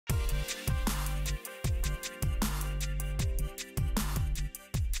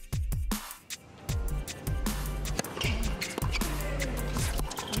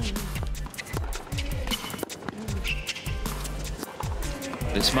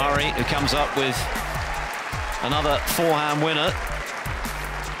It's Murray who comes up with another forehand winner.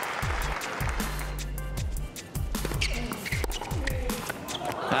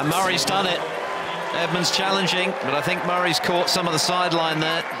 And Murray's done it. Edmund's challenging, but I think Murray's caught some of the sideline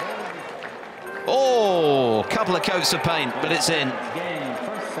there. Oh, a couple of coats of paint, but it's in.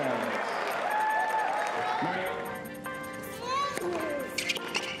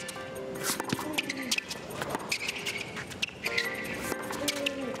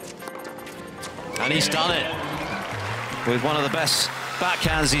 And he's done it with one of the best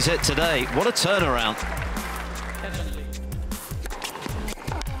backhands he's hit today. What a turnaround.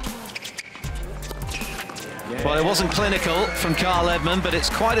 Well, it wasn't clinical from Carl Edmund, but it's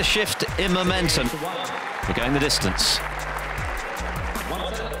quite a shift in momentum. We're going the distance.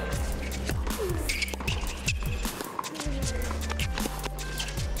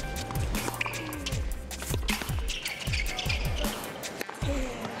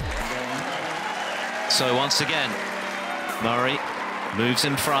 So once again, Murray moves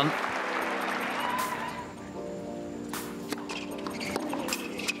in front.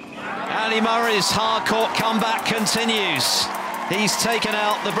 Andy Murray's hard-court comeback continues. He's taken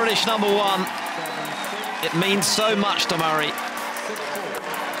out the British #1. It means so much to Murray.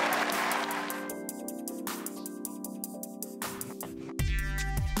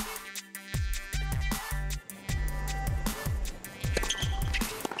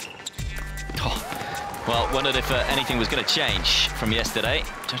 Well, wondered if anything was going to change from yesterday.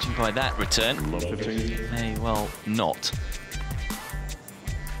 Judging by that return, may well not.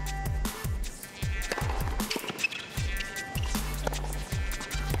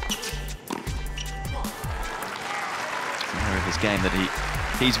 Area of his game that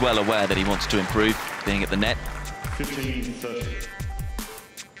he's well aware that he wants to improve, being at the net. 15-30.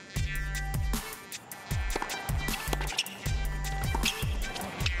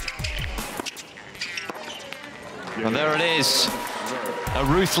 And there it is, a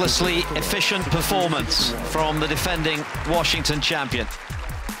ruthlessly efficient performance from the defending Washington champion.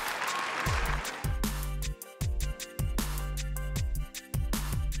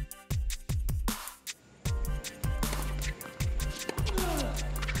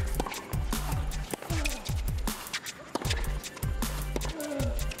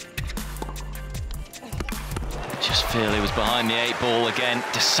 Just feel he was behind the 8-ball again,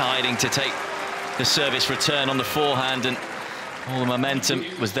 deciding to take the service return on the forehand, and all the momentum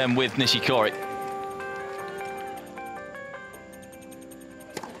was then with Nishikori.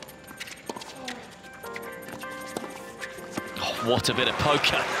 Oh, what a bit of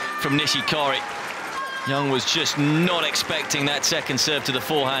poker from Nishikori. Young was just not expecting that second serve to the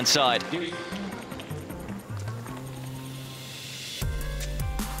forehand side.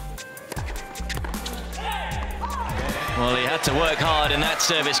 Well, he had to work hard in that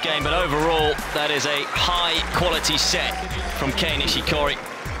service game, but overall, that is a high-quality set from Kei Nishikori.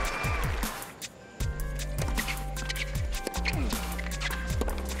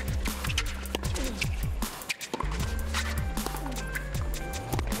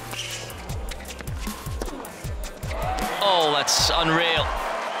 Oh, that's unreal.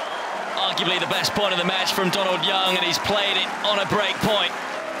 Arguably the best point of the match from Donald Young, and he's played it on a break point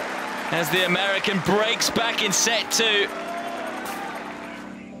as the American breaks back in set 2.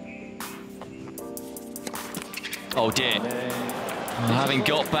 Oh dear. Well, having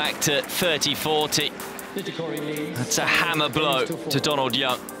got back to 30-40, that's a hammer blow to Donald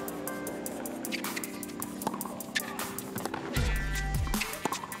Young.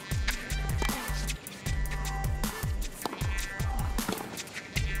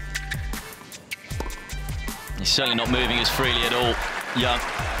 He's certainly not moving as freely at all, Young.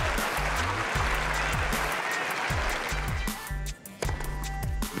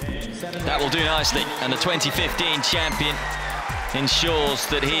 That will do nicely, and the 2015 champion ensures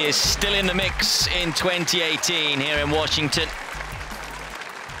that he is still in the mix in 2018 here in Washington.